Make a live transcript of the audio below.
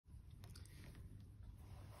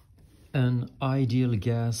An ideal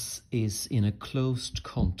gas is in a closed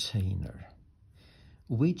container,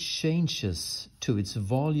 which changes to its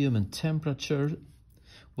volume and temperature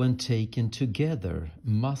when taken together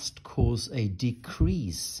must cause a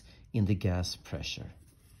decrease in the gas pressure.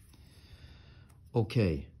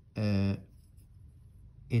 Okay,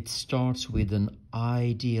 it starts with an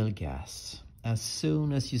ideal gas. As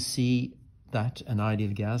soon as you see that an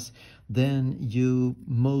ideal gas, then you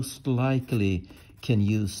most likely can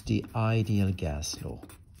use the ideal gas law.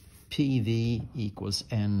 PV equals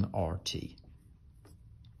nRT.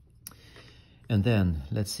 And then,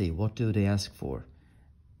 let's see, what do they ask for?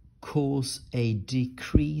 Cause a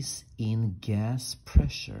decrease in gas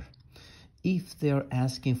pressure. If they are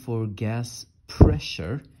asking for gas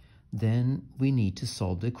pressure, then we need to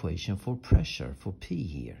solve the equation for pressure, for P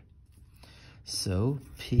here. So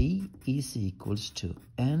P is equals to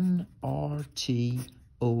nRT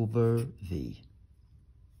over V.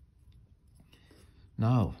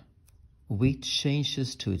 Now, which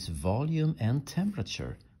changes to its volume and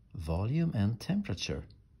temperature. Volume and temperature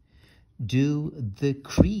do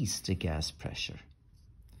decrease the gas pressure.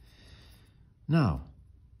 Now,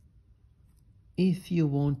 if you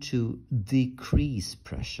want to decrease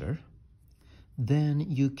pressure, then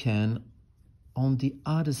you can on the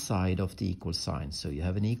other side of the equal sign. So you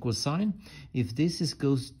have an equal sign. If this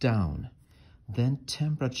goes down, then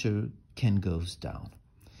temperature can go down.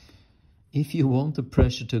 If you want the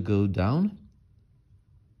pressure to go down,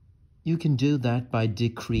 you can do that by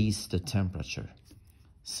decrease the temperature.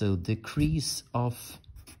 So decrease of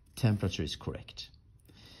temperature is correct.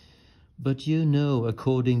 But you know,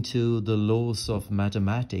 according to the laws of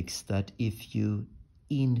mathematics, that if you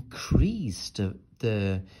increase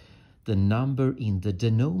the number in the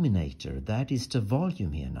denominator, that is the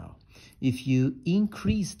volume here now. If you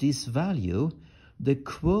increase this value, the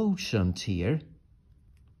quotient here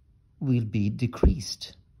will be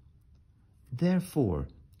decreased. Therefore,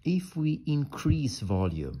 if we increase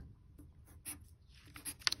volume,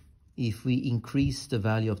 if we increase the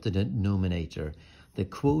value of the denominator, the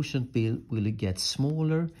quotient will get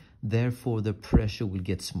smaller, therefore the pressure will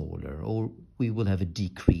get smaller, or we will have a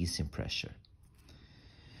decrease in pressure.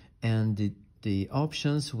 And the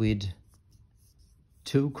options with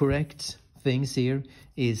two correct things here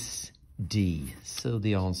is D. So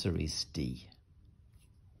the answer is D.